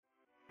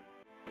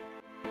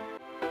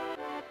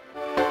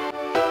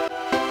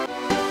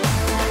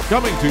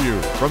Coming to you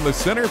from the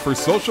Center for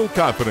Social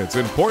Confidence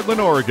in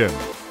Portland, Oregon.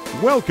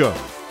 Welcome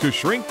to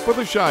Shrink for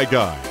the Shy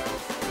Guy,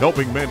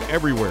 helping men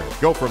everywhere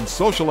go from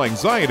social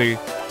anxiety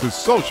to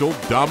social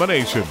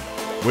domination.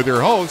 With your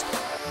host,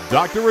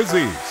 Dr.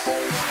 Aziz.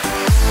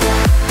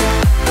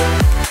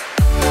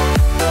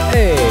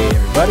 Hey,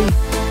 everybody.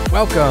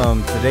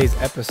 Welcome to today's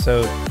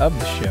episode of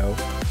the show.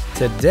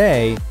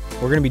 Today,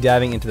 we're going to be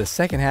diving into the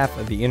second half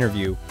of the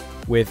interview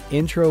with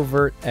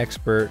introvert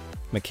expert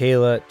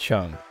Michaela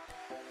Chung.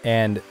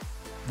 And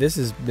this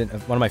has been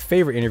one of my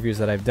favorite interviews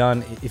that I've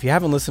done. If you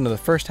haven't listened to the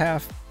first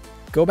half,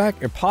 go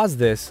back or pause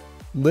this,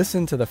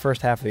 listen to the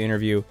first half of the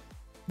interview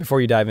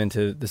before you dive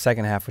into the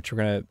second half, which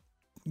we're going to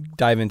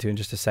dive into in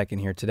just a second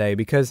here today,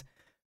 because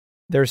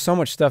there's so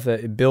much stuff that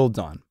it builds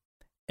on.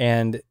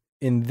 And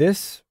in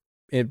this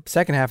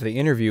second half of the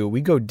interview, we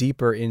go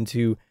deeper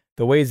into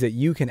the ways that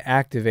you can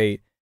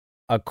activate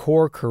a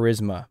core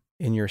charisma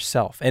in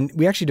yourself. And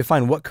we actually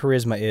define what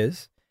charisma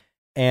is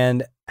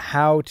and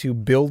how to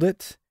build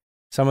it.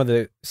 Some of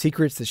the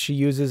secrets that she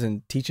uses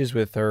and teaches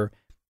with her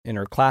in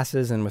her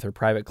classes and with her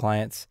private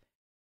clients.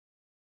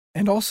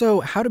 And also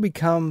how to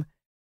become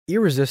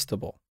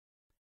irresistible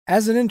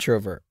as an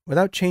introvert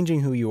without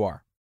changing who you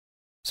are.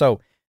 So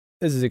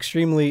this is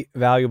extremely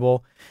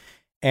valuable.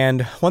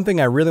 And one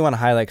thing I really want to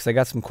highlight, because I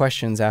got some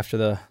questions after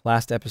the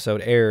last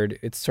episode aired,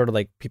 it's sort of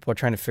like people are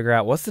trying to figure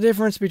out what's the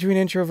difference between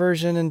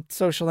introversion and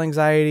social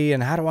anxiety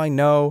and how do I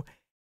know?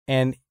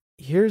 And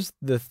here's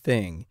the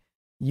thing.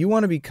 You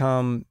want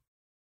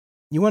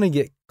to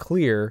get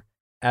clear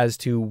as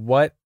to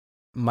what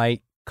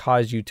might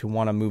cause you to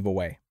want to move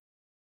away.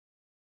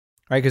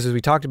 Right? Because as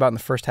we talked about in the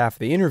first half of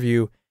the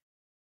interview,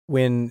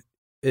 when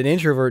an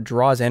introvert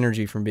draws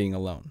energy from being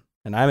alone,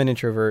 and I'm an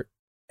introvert,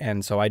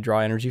 and so I draw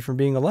energy from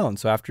being alone.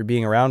 So after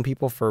being around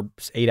people for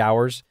 8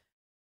 hours,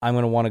 I'm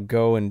going to want to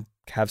go and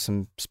have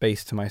some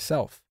space to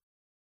myself.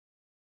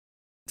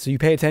 So you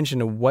pay attention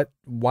to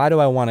why do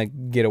I want to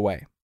get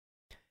away?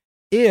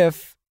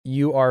 If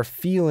you are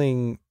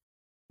feeling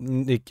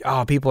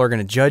people are going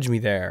to judge me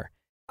there.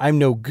 I'm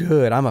no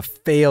good. I'm a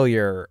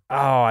failure.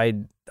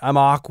 I'm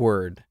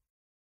awkward.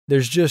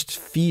 There's just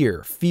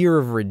fear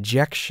of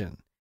rejection.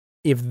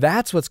 If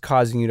that's what's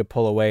causing you to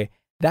pull away,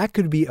 that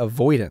could be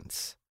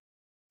avoidance,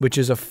 which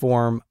is a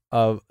form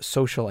of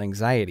social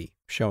anxiety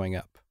showing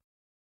up.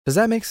 Does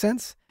that make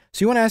sense?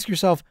 So you want to ask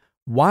yourself,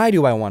 why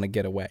do I want to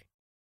get away?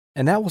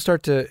 And that will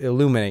start to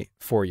illuminate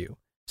for you.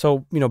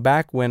 So,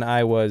 back when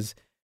I was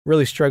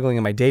really struggling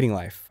in my dating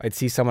life, I'd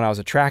see someone I was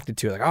attracted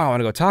to, like, I want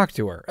to go talk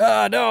to her.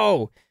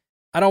 No,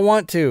 I don't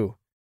want to.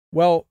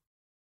 Well,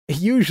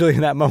 usually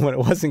in that moment, it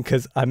wasn't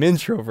because I'm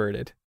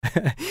introverted.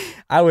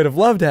 I would have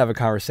loved to have a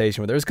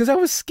conversation with her. It's because I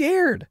was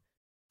scared.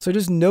 So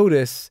just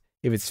notice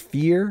if it's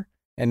fear,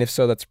 and if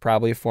so, that's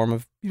probably a form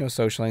of,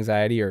 social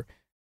anxiety or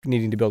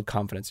needing to build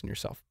confidence in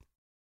yourself.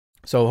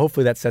 So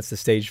hopefully that sets the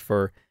stage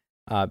for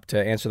to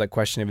answer that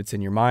question if it's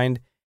in your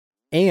mind.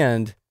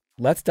 And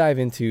let's dive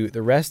into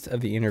the rest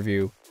of the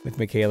interview with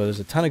Michaela.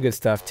 There's a ton of good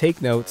stuff.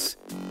 Take notes.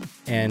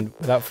 And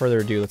without further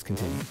ado, let's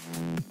continue.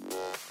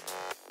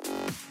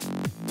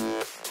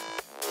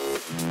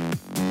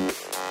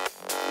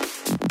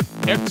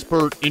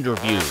 Expert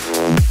interview.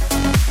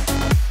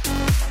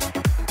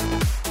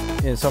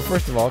 And so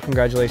first of all,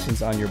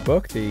 congratulations on your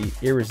book, The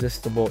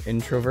Irresistible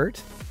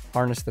Introvert,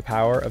 Harness the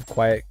Power of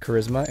Quiet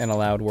Charisma in a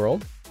Loud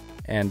World.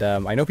 And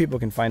I know people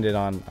can find it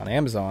on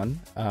Amazon.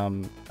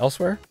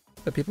 Elsewhere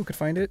that people could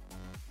find it?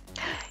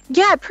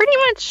 Yeah, pretty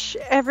much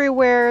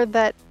everywhere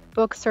that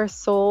books are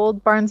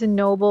sold. Barnes &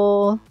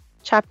 Noble,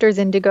 Chapters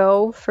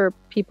Indigo for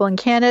people in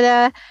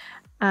Canada,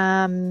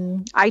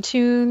 iTunes.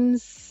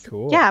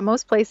 Cool. Yeah,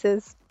 most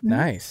places.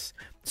 Nice.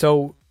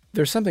 So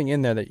there's something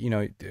in there that,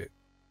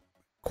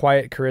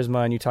 quiet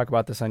charisma, and you talk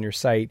about this on your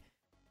site.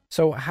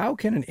 So how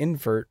can an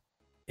introvert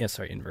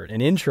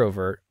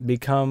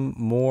become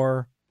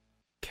more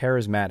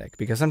charismatic?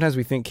 Because sometimes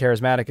we think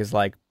charismatic is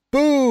like,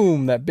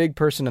 boom, that big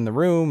person in the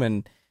room.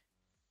 And,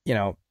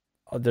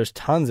 there's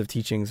tons of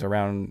teachings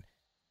around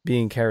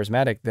being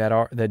charismatic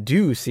that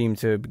do seem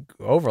to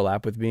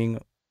overlap with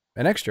being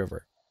an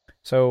extrovert.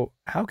 So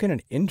how can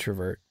an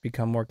introvert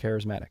become more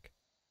charismatic?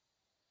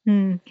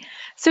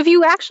 So if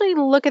you actually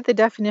look at the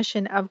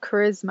definition of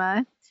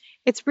charisma,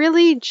 it's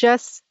really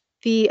just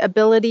the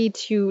ability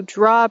to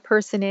draw a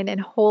person in and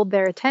hold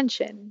their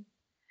attention.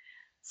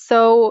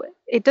 So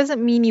it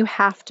doesn't mean you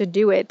have to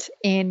do it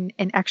in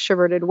an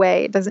extroverted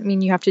way. It doesn't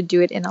mean you have to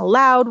do it in a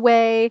loud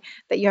way,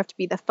 that you have to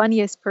be the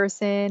funniest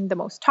person, the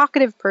most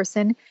talkative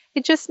person.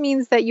 It just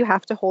means that you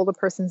have to hold a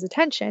person's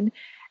attention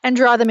and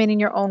draw them in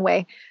your own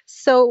way.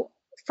 So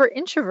for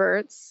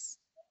introverts,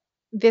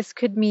 this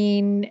could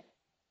mean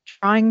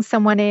drawing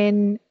someone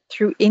in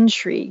through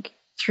intrigue,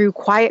 through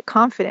quiet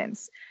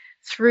confidence,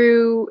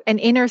 through an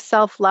inner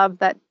self-love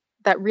that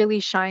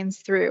really shines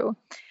through.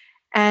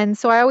 And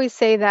so I always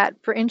say that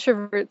for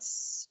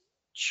introverts,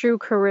 true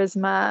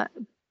charisma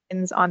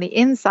is on the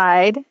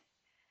inside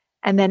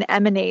and then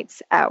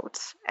emanates out.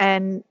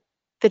 And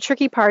the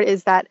tricky part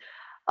is that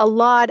a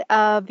lot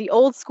of the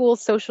old school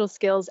social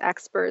skills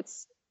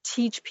experts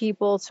teach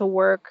people to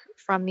work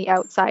from the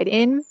outside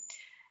in.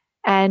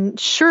 And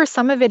sure,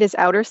 some of it is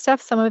outer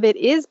stuff, some of it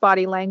is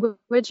body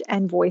language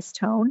and voice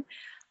tone,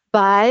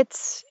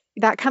 but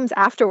that comes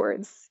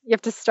afterwards. You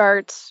have to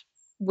start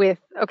with,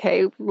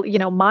 okay,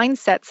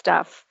 mindset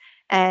stuff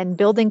and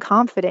building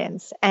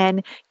confidence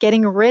and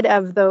getting rid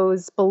of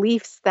those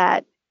beliefs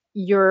that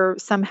you're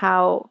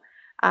somehow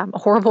a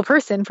horrible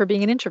person for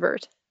being an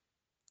introvert.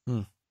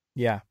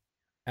 Yeah,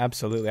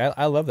 absolutely.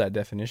 I love that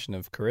definition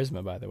of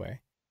charisma, by the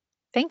way.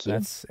 Thank you.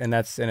 And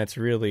it's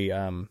really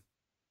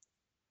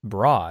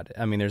broad.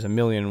 I mean, there's a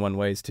million and one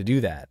ways to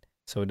do that,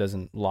 so it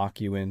doesn't lock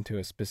you into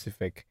a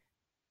specific,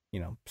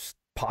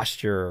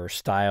 posture or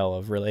style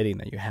of relating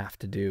that you have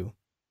to do.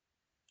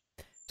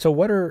 So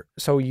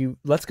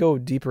let's go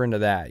deeper into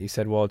that. You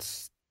said, well,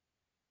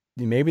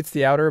 maybe it's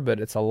the outer, but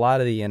it's a lot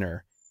of the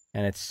inner,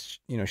 and it's,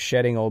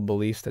 shedding old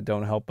beliefs that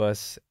don't help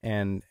us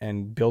and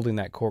building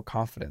that core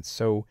confidence.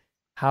 So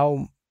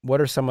what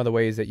are some of the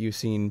ways that you've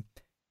seen,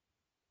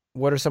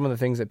 what are some of the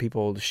things that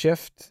people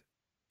shift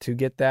to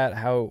get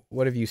that?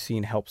 What have you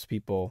seen helps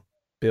people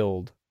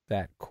build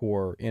that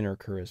core inner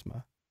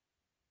charisma?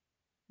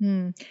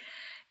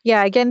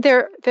 Yeah, again,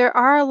 there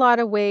are a lot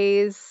of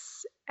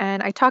ways,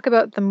 and I talk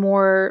about the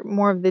more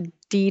of the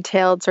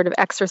detailed sort of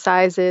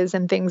exercises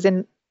and things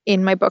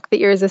in my book,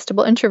 The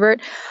Irresistible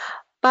Introvert.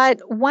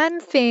 But one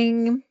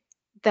thing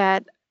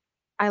that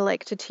I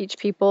like to teach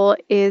people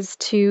is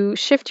to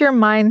shift your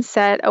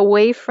mindset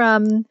away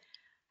from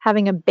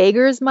having a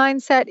beggar's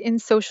mindset in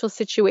social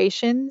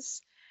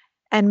situations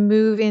and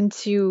move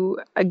into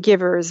a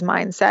giver's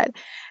mindset.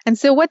 And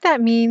so what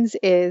that means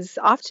is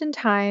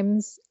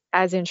oftentimes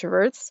as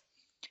introverts,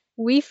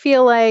 we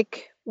feel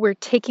like we're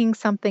taking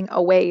something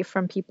away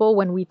from people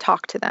when we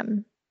talk to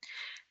them.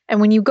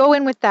 And when you go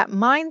in with that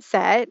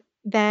mindset,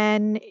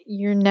 then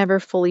you're never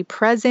fully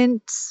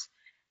present.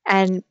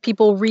 And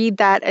people read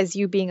that as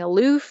you being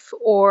aloof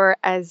or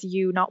as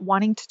you not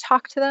wanting to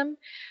talk to them.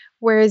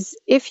 Whereas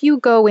if you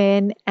go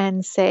in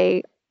and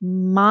say,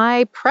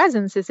 my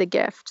presence is a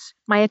gift,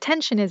 my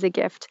attention is a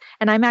gift,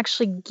 and I'm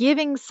actually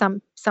giving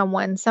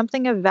someone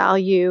something of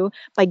value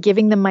by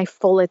giving them my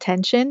full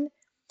attention,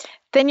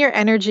 then your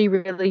energy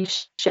really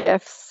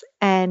shifts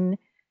and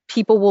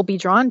people will be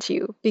drawn to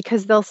you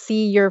because they'll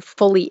see you're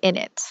fully in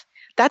it.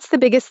 That's the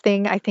biggest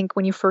thing, I think,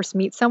 when you first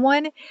meet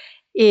someone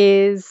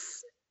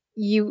is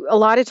a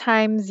lot of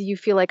times you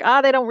feel like,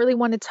 they don't really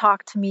want to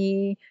talk to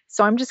me,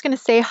 so I'm just going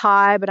to say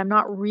hi, but I'm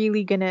not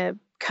really going to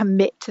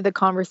commit to the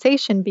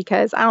conversation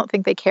because I don't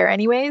think they care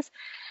anyways.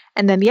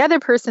 And then the other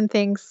person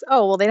thinks,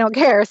 oh, well, they don't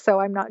care,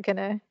 so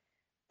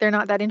they're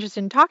not that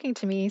interested in talking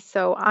to me,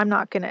 so I'm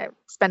not going to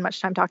spend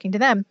much time talking to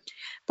them.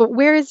 But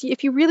whereas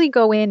if you really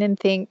go in and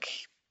think,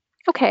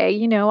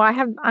 okay,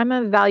 I'm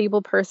a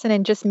valuable person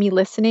and just me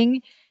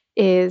listening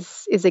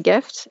is a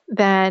gift,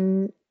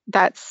 then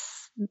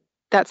that's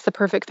the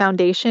perfect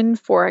foundation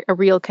for a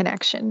real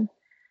connection.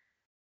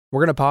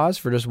 We're going to pause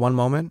for just one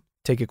moment,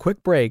 take a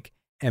quick break,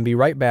 and be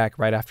right back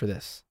right after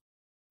this.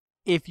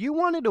 If you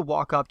wanted to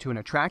walk up to an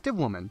attractive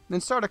woman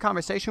and start a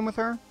conversation with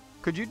her,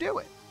 could you do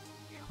it?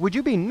 Would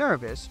you be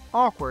nervous,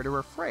 awkward, or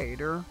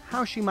afraid, or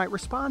how she might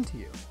respond to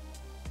you?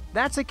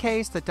 That's a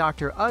case that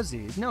Dr.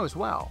 Aziz knows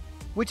well,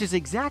 which is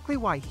exactly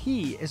why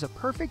he is a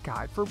perfect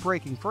guide for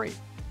breaking free.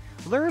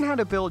 Learn how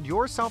to build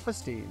your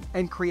self-esteem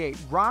and create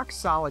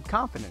rock-solid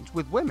confidence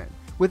with women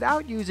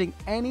without using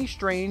any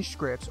strange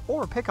scripts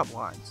or pickup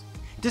lines.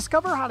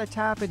 Discover how to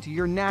tap into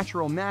your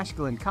natural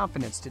masculine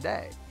confidence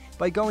today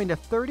by going to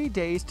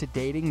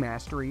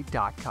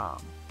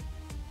 30daystodatingmastery.com.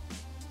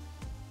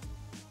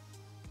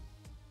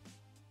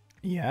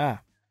 Yeah,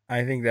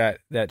 I think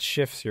that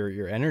shifts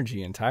your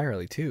energy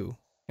entirely too.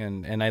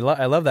 And I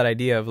love that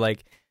idea of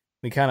like,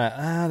 we kind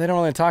of, they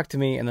don't really talk to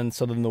me. And then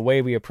the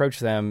way we approach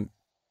them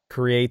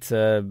creates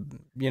a,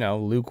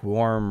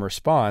 lukewarm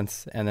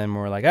response. And then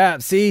we're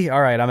like, see,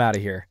 all right, I'm out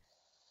of here.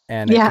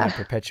 And it kind of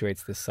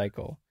perpetuates this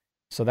cycle.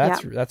 So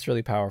that's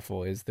really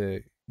powerful, is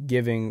the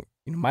giving,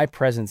 my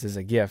presence is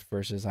a gift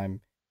versus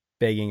I'm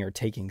begging or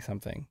taking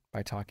something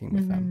by talking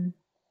with them.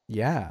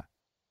 Yeah.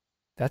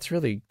 That's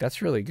really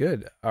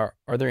good. Are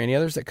there any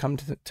others that come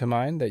to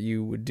mind that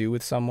you would do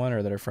with someone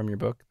or that are from your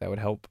book that would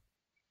help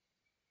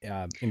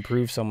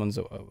improve someone's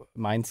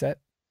mindset?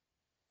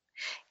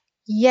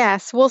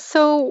 Yes. Well,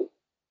 so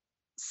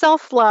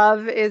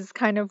self-love is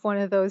kind of one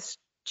of those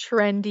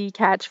trendy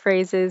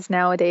catchphrases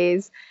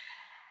nowadays.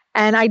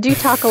 And I do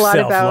talk a lot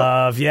about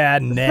self-love. Yeah,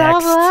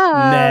 next.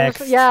 Self-love.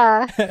 Next.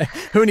 Yeah.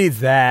 Who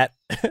needs that?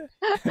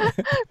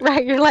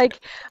 Right. You're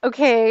like,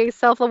 okay,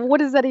 self-love, what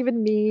does that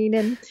even mean?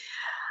 And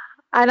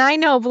I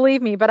know,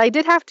 believe me, but I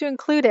did have to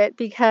include it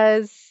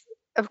because,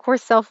 of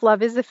course,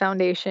 self-love is the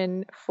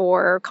foundation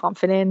for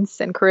confidence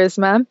and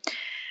charisma.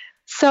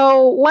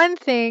 So one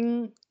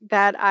thing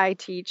that I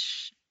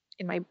teach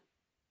in my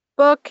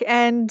book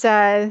and,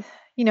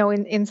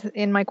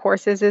 in my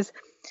courses is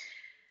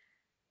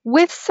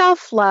with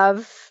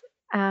self-love,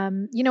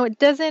 you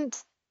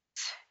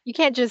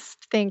can't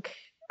just think,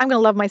 I'm going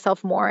to love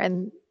myself more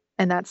and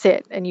that's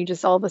it. And you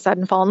just all of a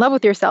sudden fall in love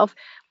with yourself.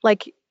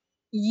 Like,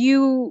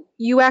 you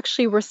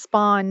actually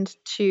respond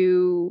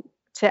to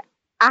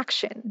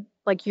action.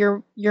 Like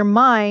your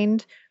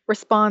mind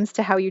responds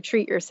to how you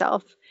treat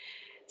yourself.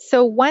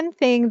 So one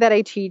thing that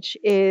I teach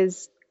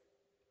is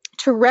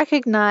to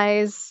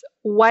recognize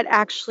what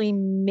actually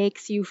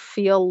makes you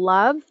feel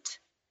loved.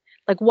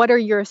 Like, what are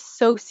your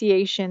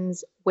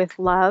associations with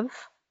love?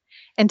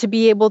 And to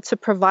be able to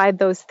provide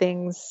those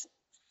things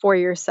for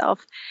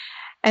yourself.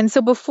 And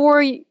so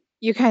before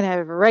you kind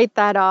of write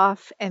that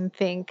off and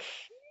think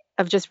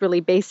of just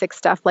really basic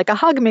stuff, like a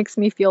hug makes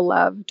me feel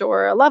loved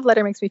or a love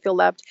letter makes me feel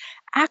loved,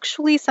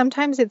 actually,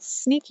 sometimes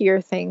it's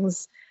sneakier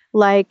things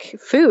like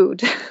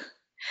food.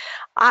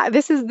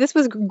 This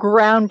was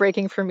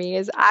groundbreaking for me,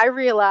 is I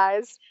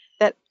realized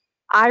that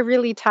I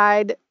really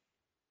tied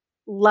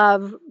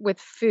love with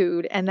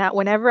food, and that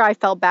whenever I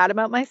felt bad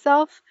about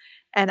myself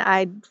and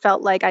I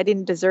felt like I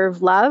didn't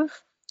deserve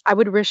love, I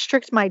would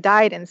restrict my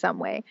diet in some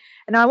way.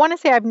 And I want to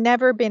say I've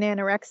never been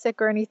anorexic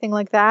or anything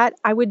like that.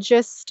 I would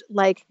just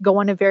like go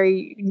on a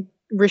very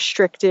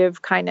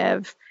restrictive kind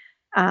of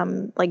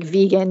like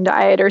vegan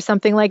diet or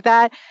something like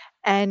that.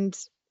 And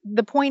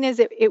the point is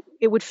it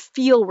would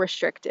feel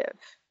restrictive.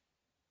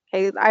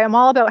 Okay, I am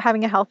all about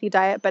having a healthy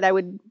diet, but it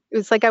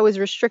was like I was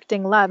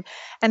restricting love.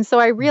 And so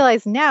I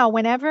realize now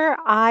whenever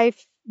I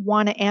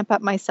want to amp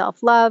up my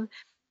self-love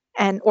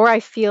or I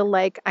feel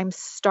like I'm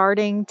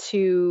starting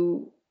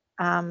to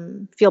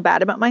feel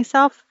bad about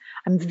myself,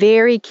 I'm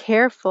very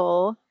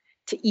careful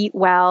to eat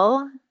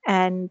well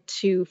and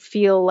to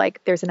feel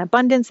like there's an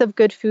abundance of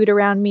good food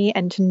around me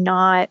and to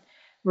not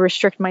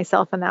restrict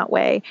myself in that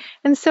way.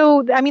 And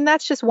so, I mean,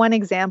 that's just one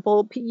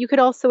example. You could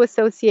also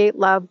associate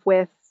love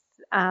with,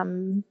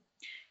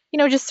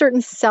 just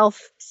certain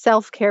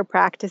self-care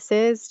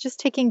practices, just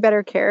taking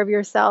better care of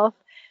yourself,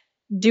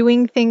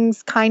 doing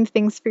kind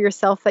things for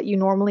yourself that you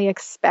normally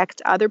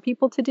expect other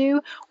people to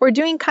do, or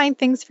doing kind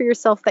things for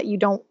yourself that you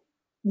don't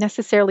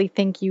necessarily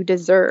think you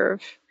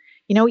deserve.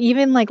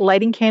 Even like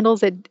lighting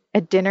candles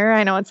at dinner.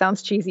 I know it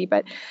sounds cheesy,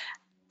 but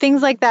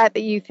things like that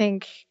you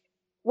think,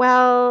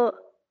 well,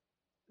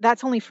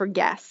 that's only for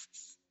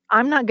guests.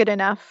 I'm not good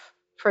enough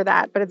for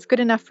that, but it's good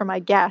enough for my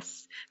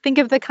guests. Think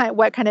of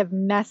what kind of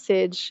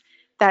message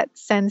that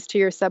sends to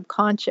your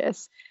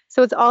subconscious.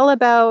 So it's all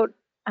about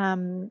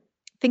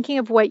thinking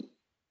of what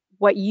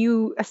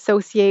you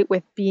associate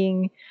with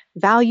being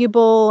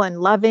valuable and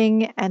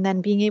loving, and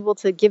then being able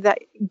to give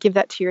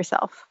that to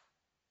yourself.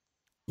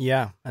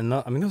 Yeah, and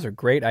I mean, those are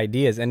great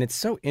ideas, and it's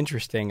so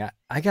interesting.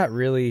 I got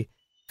really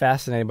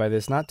fascinated by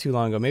this not too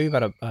long ago, maybe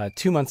about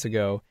 2 months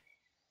ago,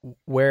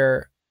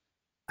 where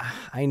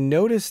I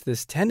noticed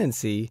this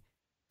tendency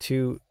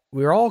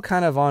we're all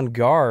kind of on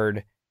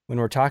guard when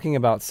we're talking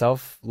about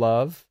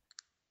self-love.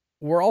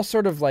 We're all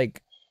sort of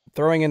like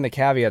throwing in the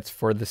caveats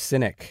for the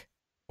cynic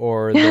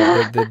or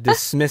the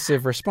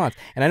dismissive response.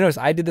 And I noticed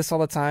I did this all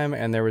the time,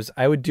 and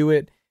I would do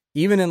it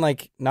even in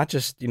like, not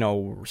just,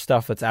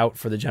 stuff that's out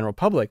for the general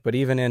public, but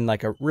even in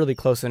like a really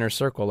close inner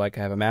circle. Like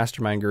I have a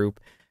mastermind group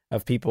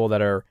of people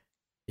that are,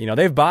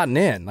 they've bought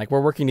in, like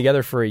we're working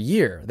together for a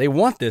year. They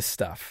want this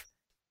stuff.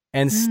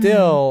 And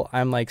still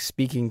I'm like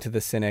speaking to the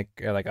cynic,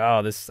 or like,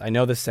 oh, I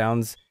know this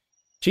sounds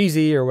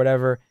cheesy or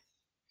whatever.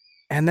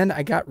 And then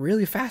I got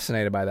really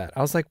fascinated by that.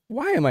 I was like,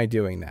 why am I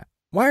doing that?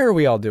 Why are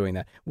we all doing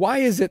that? Why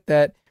is it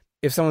that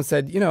if someone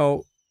said,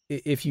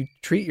 if you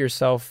treat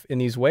yourself in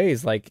these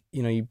ways, like,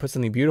 you put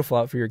something beautiful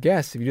out for your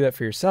guests, if you do that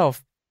for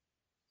yourself,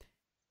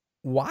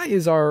 why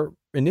is our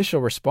initial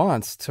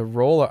response to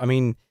roll? I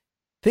mean,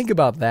 think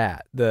about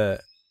that.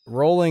 The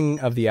rolling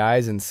of the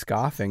eyes and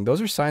scoffing,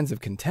 those are signs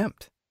of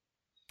contempt.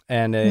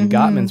 And in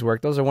Gottman's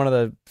work, those are one of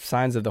the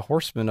signs of the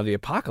horsemen of the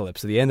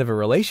apocalypse, of the end of a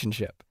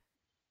relationship.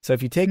 So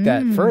if you take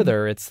that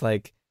further, it's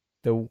like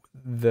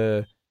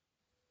the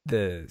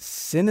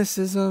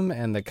cynicism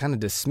and the kind of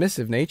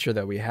dismissive nature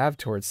that we have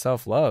towards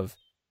self-love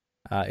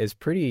is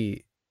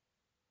pretty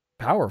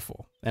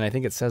powerful. And I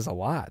think it says a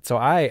lot. So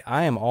I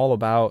am all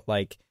about,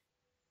 like,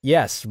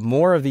 yes,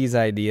 more of these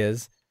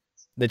ideas.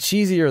 The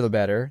cheesier, the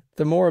better.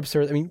 The more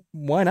absurd. I mean,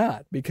 why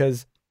not?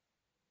 Because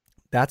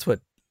that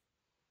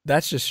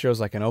just shows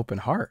like an open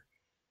heart.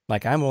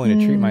 Like, I'm willing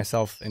to treat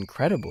myself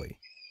incredibly,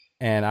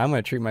 and I'm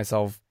going to treat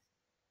myself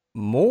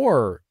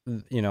more,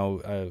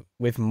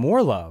 with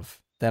more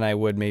love than I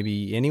would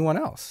maybe anyone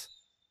else.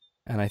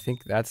 And I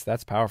think that's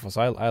powerful.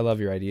 So I love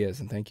your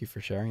ideas, and thank you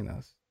for sharing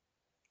those.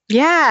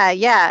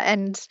 Yeah.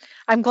 And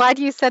I'm glad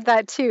you said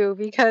that too,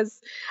 because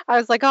I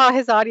was like, oh,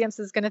 his audience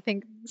is going to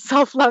think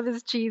self-love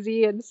is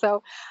cheesy. And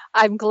so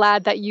I'm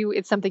glad that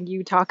it's something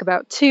you talk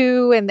about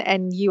too.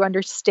 And you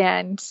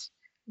understand,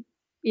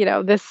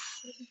 this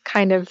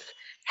kind of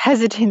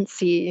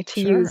hesitancy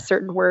to use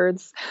certain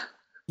words.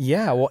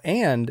 Yeah. Well,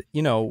 and,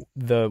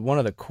 one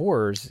of the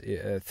core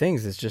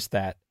things is just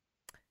that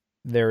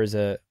there is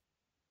a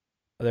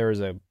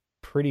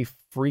pretty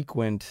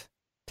frequent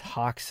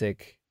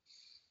toxic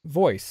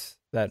voice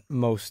that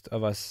most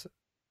of us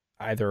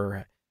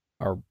either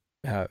are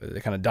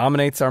it kind of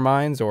dominates our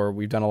minds, or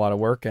we've done a lot of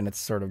work and it's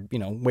sort of,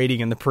 waiting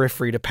in the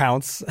periphery to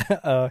pounce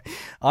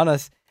on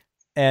us.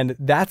 And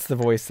that's the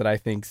voice that I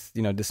think,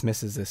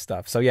 dismisses this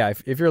stuff. So yeah,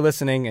 if you're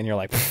listening and you're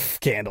like,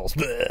 candles,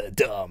 bleh,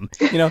 dumb,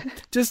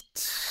 just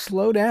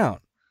slow down.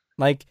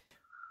 Like,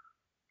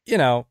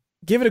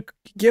 give it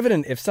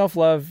if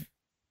self-love,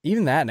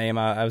 even that name,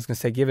 I was going to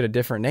say, give it a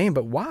different name,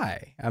 but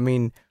why? I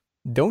mean,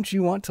 don't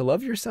you want to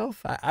love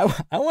yourself? I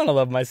want to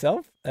love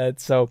myself.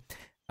 So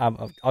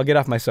I'll get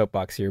off my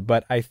soapbox here,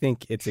 but I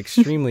think it's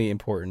extremely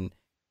important.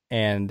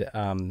 And,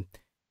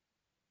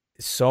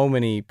 so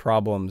many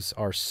problems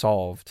are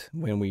solved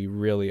when we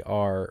really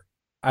are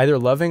either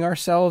loving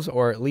ourselves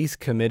or at least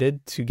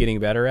committed to getting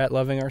better at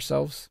loving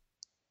ourselves,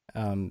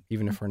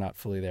 even if we're not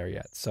fully there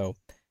yet. So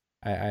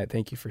I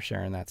thank you for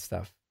sharing that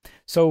stuff.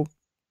 So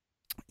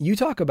you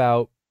talk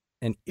about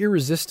an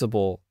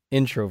irresistible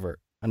introvert,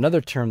 another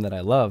term that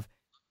I love.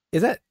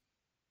 Is that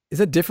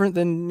different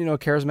than, a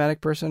charismatic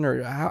person,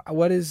 or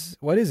what do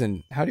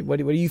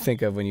you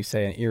think of when you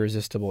say an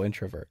irresistible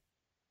introvert?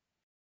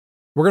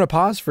 We're going to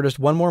pause for just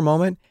one more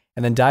moment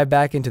and then dive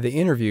back into the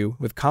interview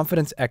with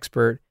confidence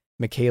expert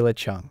Michaela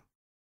Chung.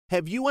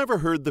 Have you ever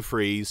heard the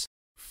phrase,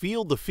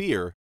 feel the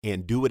fear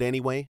and do it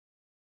anyway?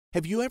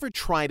 Have you ever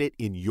tried it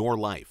in your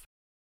life?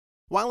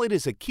 While it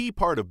is a key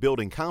part of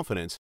building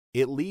confidence,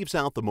 it leaves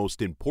out the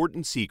most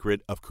important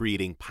secret of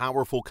creating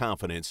powerful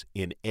confidence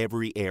in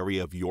every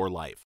area of your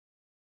life.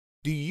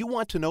 Do you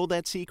want to know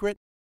that secret?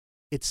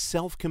 It's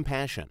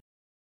self-compassion,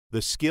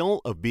 the skill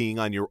of being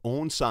on your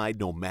own side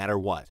no matter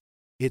what.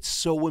 It's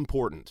so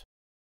important.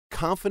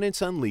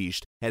 Confidence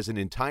Unleashed has an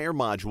entire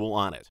module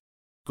on it.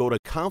 Go to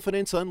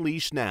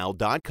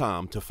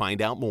confidenceunleashednow.com to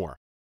find out more.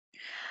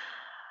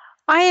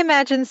 I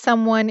imagine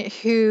someone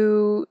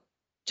who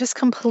just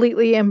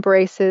completely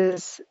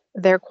embraces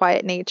their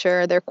quiet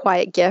nature, their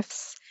quiet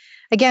gifts.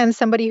 Again,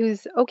 somebody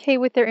who's okay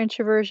with their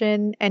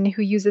introversion and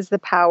who uses the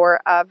power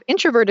of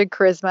introverted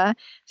charisma,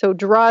 so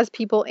draws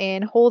people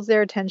in, holds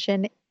their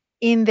attention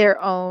in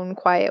their own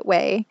quiet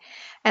way.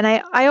 And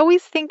I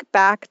always think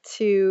back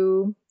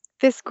to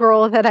this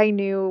girl that I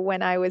knew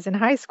when I was in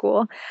high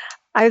school.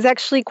 I was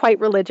actually quite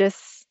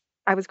religious.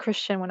 I was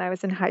Christian when I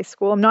was in high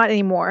school. I'm not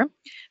anymore.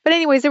 But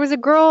anyways, there was a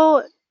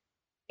girl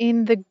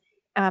in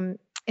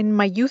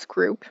my youth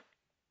group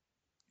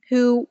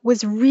who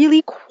was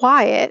really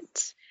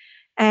quiet.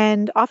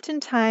 And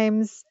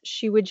oftentimes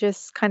she would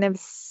just kind of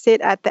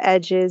sit at the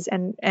edges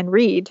and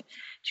read.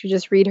 She would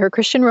just read her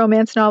Christian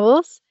romance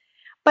novels.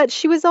 But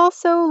she was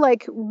also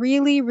like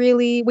really,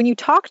 really, when you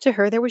talk to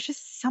her, there was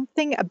just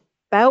something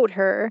about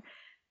her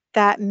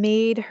that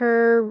made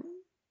her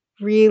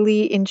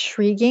really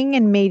intriguing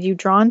and made you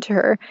drawn to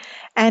her.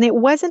 And it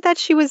wasn't that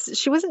she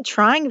wasn't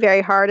trying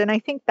very hard. And I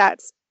think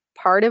that's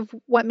part of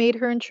what made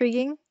her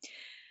intriguing.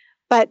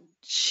 But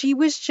she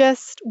was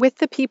just, with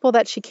the people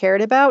that she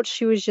cared about,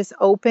 she was just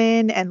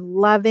open and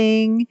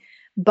loving,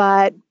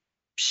 but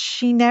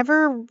she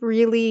never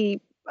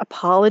really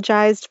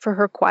apologized for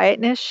her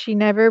quietness. She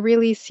never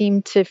really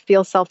seemed to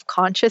feel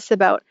self-conscious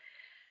about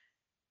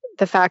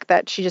the fact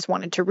that she just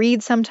wanted to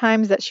read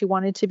sometimes, that she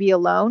wanted to be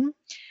alone.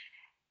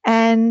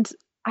 And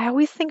I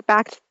always think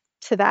back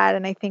to that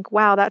and I think,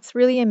 wow, that's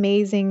really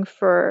amazing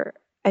for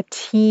a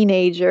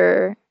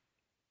teenager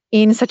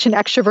in such an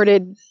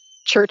extroverted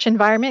church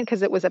environment,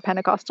 because it was a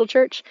Pentecostal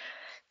church,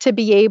 to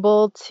be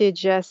able to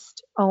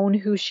just own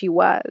who she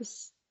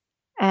was.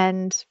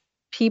 And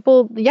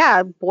people,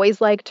 boys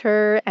liked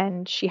her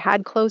and she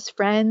had close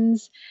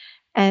friends.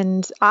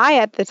 And I,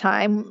 at the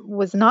time,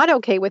 was not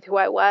okay with who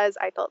I was.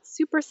 I felt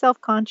super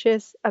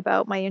self-conscious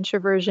about my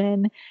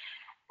introversion.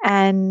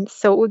 And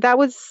so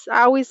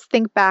I always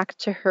think back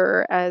to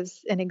her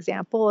as an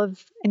example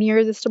of an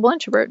irresistible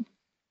introvert.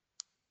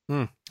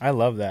 I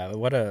love that.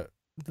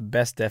 The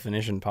best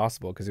definition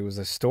possible, because it was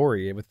a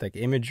story with like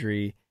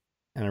imagery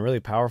and a really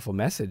powerful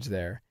message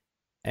there.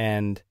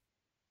 And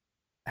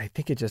I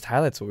think it just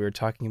highlights what we were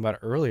talking about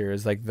earlier,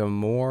 is like the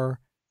more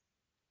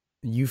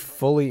you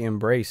fully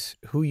embrace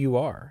who you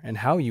are and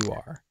how you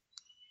are,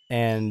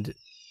 and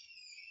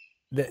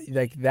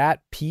that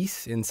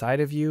peace inside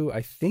of you,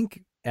 I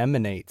think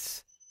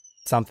emanates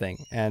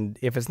something. And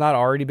if it's not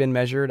already been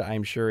measured,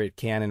 I'm sure it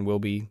can and will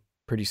be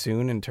pretty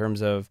soon, in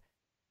terms of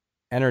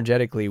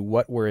energetically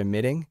what we're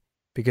emitting,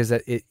 because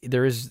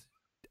there is,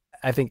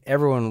 I think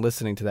everyone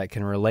listening to that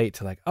can relate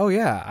to like, oh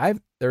yeah,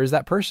 there is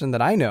that person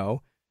that I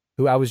know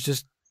who I was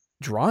just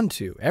drawn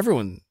to.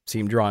 Everyone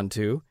seemed drawn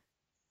to.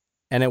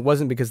 And it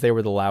wasn't because they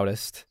were the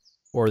loudest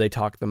or they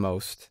talked the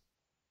most,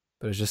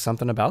 but it was just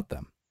something about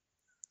them.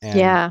 And,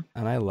 yeah.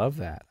 And I love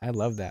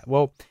that.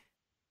 Well,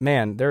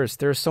 man, there's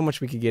so much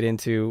we could get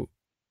into.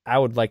 I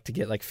would like to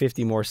get like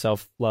 50 more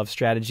self-love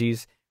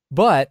strategies,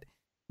 but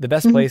the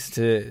best place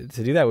to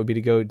do that would be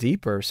to go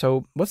deeper.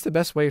 So what's the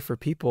best way for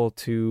people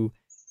to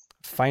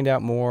find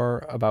out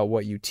more about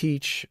what you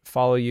teach,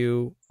 follow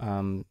you,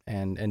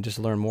 and just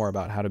learn more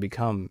about how to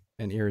become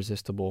an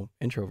irresistible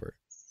introvert?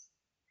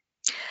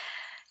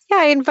 Yeah,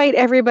 I invite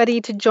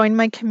everybody to join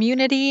my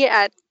community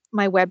at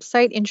my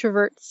website,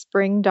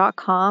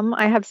 introvertspring.com.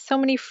 I have so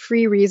many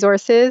free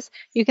resources.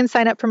 You can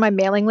sign up for my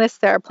mailing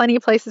list. There are plenty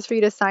of places for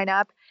you to sign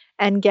up.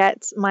 and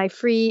get my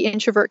free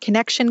introvert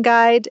connection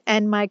guide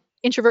and my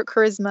introvert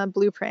charisma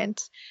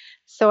blueprint.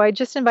 So I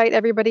just invite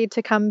everybody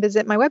to come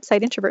visit my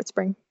website, Introvert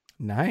Spring.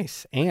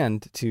 Nice.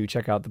 And to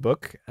check out the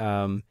book,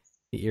 The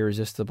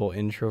Irresistible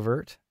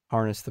Introvert,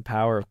 Harness the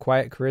Power of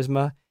Quiet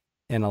Charisma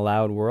in a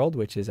Loud World,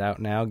 which is out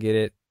now. Get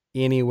it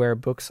anywhere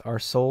books are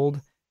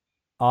sold.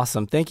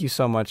 Awesome. Thank you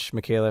so much,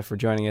 Michaela, for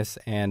joining us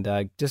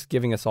and just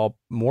giving us all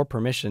more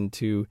permission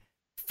to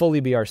fully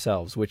be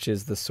ourselves, which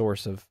is the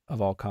source of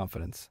all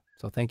confidence.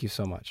 So thank you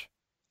so much.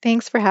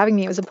 Thanks for having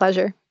me. It was a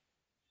pleasure.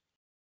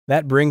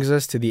 That brings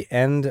us to the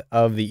end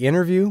of the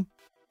interview,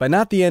 but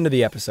not the end of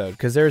the episode,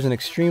 because there's an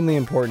extremely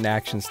important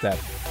action step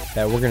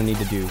that we're going to need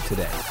to do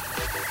today.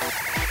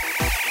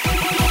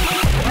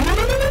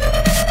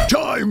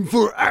 Time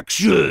for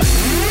action!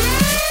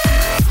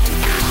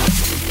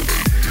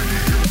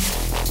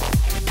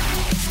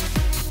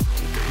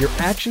 Your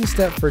action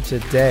step for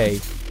today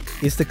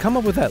is to come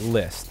up with that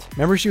list.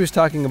 Remember she was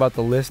talking about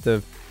the list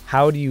of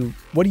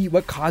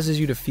what causes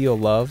you to feel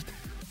loved?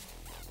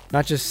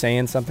 Not just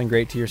saying something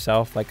great to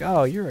yourself like,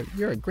 oh, you're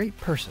a great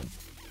person.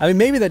 I mean,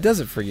 maybe that does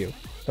it for you,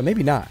 but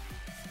maybe not.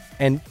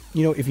 And,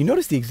 if you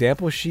notice the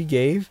example she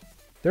gave,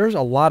 there's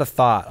a lot of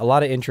thought, a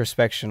lot of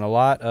introspection, a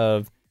lot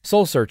of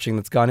soul searching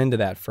that's gone into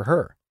that for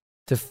her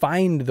to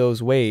find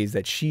those ways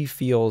that she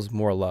feels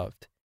more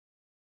loved.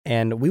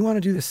 And we want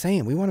to do the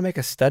same. We want to make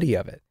a study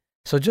of it.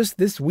 So just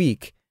this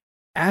week,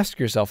 ask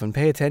yourself and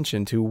pay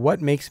attention to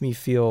what makes me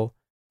feel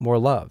more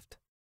loved.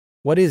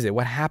 What is it?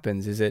 What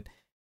happens? Is it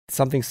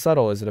something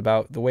subtle? Is it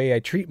about the way I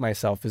treat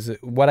myself? Is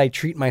it what I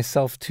treat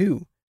myself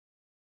to?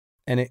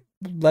 And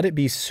let it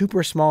be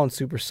super small and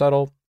super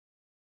subtle,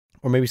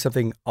 or maybe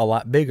something a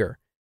lot bigger,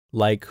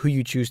 like who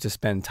you choose to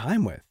spend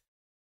time with.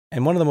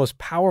 And one of the most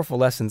powerful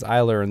lessons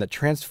I learned that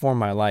transformed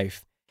my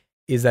life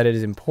is that it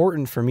is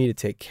important for me to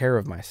take care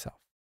of myself.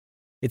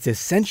 It's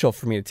essential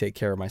for me to take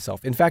care of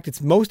myself. In fact,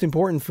 it's most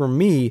important for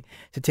me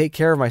to take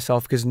care of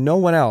myself because no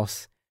one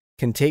else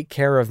can take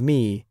care of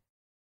me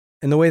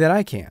in the way that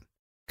I can.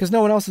 Because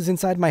no one else is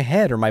inside my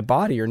head or my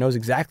body or knows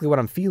exactly what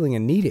I'm feeling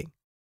and needing.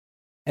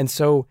 And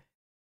so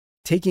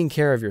taking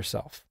care of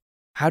yourself,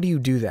 how do you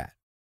do that?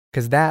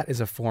 Because that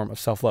is a form of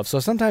self-love. So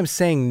sometimes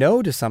saying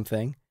no to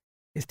something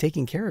is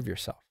taking care of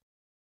yourself.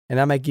 And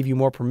that might give you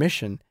more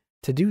permission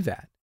to do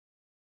that.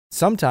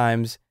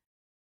 Sometimes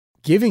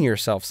giving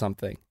yourself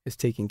something is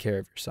taking care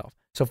of yourself.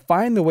 So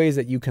find the ways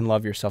that you can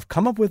love yourself.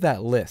 Come up with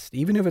that list,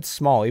 even if it's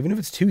small, even if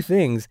it's 2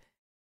 things,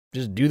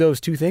 just do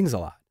those 2 things a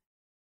lot.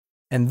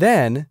 And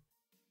then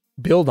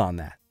build on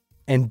that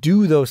and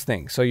do those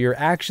things. So your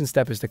action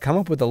step is to come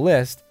up with a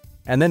list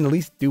and then at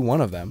least do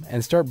one of them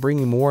and start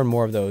bringing more and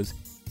more of those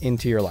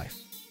into your life.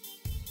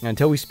 And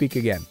until we speak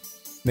again,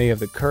 may you have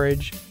the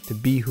courage to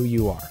be who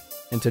you are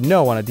and to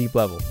know on a deep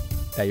level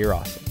that you're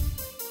awesome.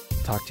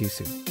 Talk to you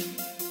soon.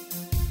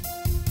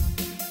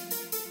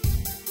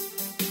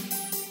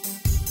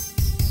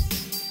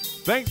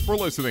 Thanks for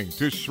listening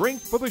to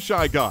Shrink for the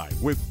Shy Guy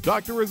with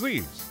Dr.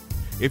 Aziz.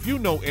 If you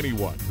know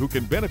anyone who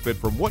can benefit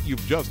from what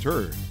you've just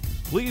heard,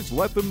 please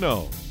let them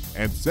know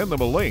and send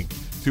them a link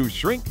to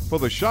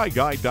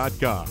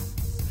shrinkfortheshyguy.com.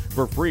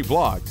 For free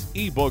blogs,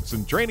 ebooks,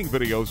 and training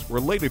videos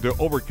related to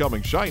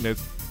overcoming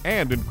shyness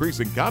and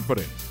increasing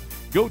confidence,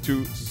 go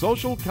to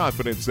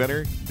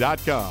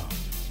socialconfidencecenter.com.